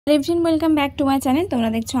Everyone welcome back to my channel. तुम्हारा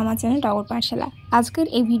देखो हमारे चैनल टगर पाठशाला। आजकल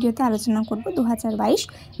ये भिडियोते आलोचना करब 2022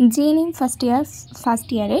 GNM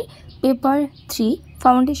first year paper 3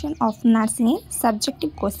 foundation of nursing subjective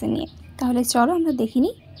question निये। ताहले चलो आमरा देखि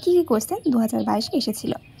नि कि कोश्चेन 2022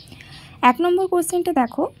 एसेछिलो। एक नम्बर कोश्चेनटा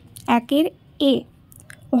देखो, एकेर ए,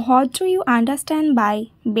 what do you अंडारस्टैंड bye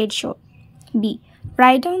bed शोर। B,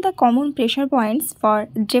 write down the common pressure points for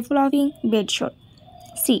developing bed शोर।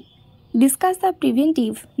 सी, discuss the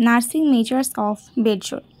preventive nursing measures of bed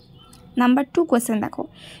sore. Number 2 question देखो,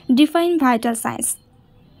 define vital signs.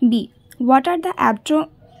 B, what are the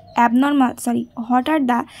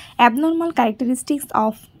abnormal characteristics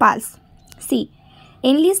of pulse. C,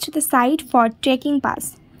 enlist the site for taking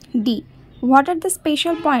pulse. D, what are the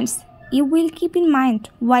special points you will keep in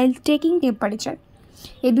mind while taking temperature.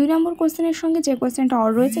 এই 2 নম্বর কোশ্চেনের সঙ্গে যে কোশ্চেনটা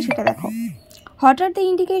or রয়েছে সেটা দেখো, what are the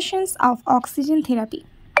indications of oxygen therapy.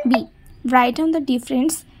 B, write down the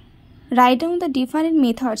different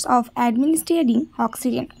methods of administering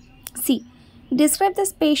oxygen. C, describe the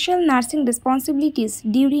special nursing responsibilities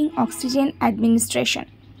during oxygen administration.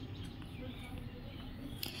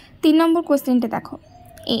 3 নম্বর কোশ্চেনটা দেখো,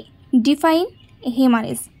 A, define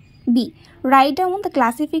hemorrhage. B, write down the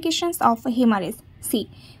classifications of hemorrhage. C,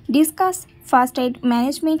 discuss first aid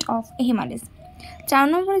management of hemorrhage. 4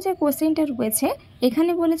 নম্বরে যে কোশ্চেনটা রয়েছে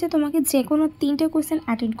এখানে বলেছে তোমাকে যে কোনো 3টে কোশ্চেন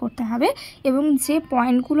অ্যাটেন্ড করতে হবে এবং যে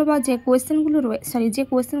পয়েন্টগুলো বা যে কোশ্চেনগুলো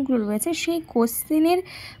রয়েছে সেই কোশ্চেনের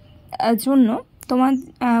জন্য তোমার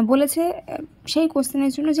বলেছে সেই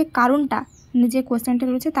কোশ্চেনের জন্য যে কারণটা যে কোশ্চেনটা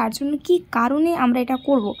রয়েছে তার জন্য কি কারণে আমরা এটা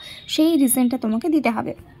করব সেই রিজনটা তোমাকে দিতে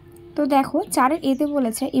হবে। তো দেখো 4 এতে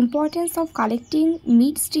বলেছে importance of collecting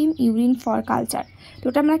mid stream urine for culture. তো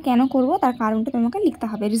এটা আমরা কেন করব তার কারণটা তোমাকে লিখতে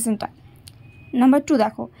হবে রিজনটা। Number 2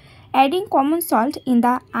 देखो, adding common salt in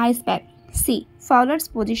the ice bag. C, Fowler's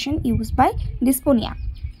position used by dyspnea.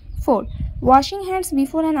 4, washing hands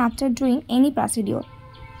before and after doing any procedure.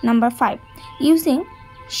 Number 5, using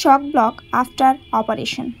shock block after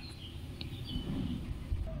operation.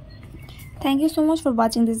 Thank you so much for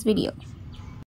watching this video.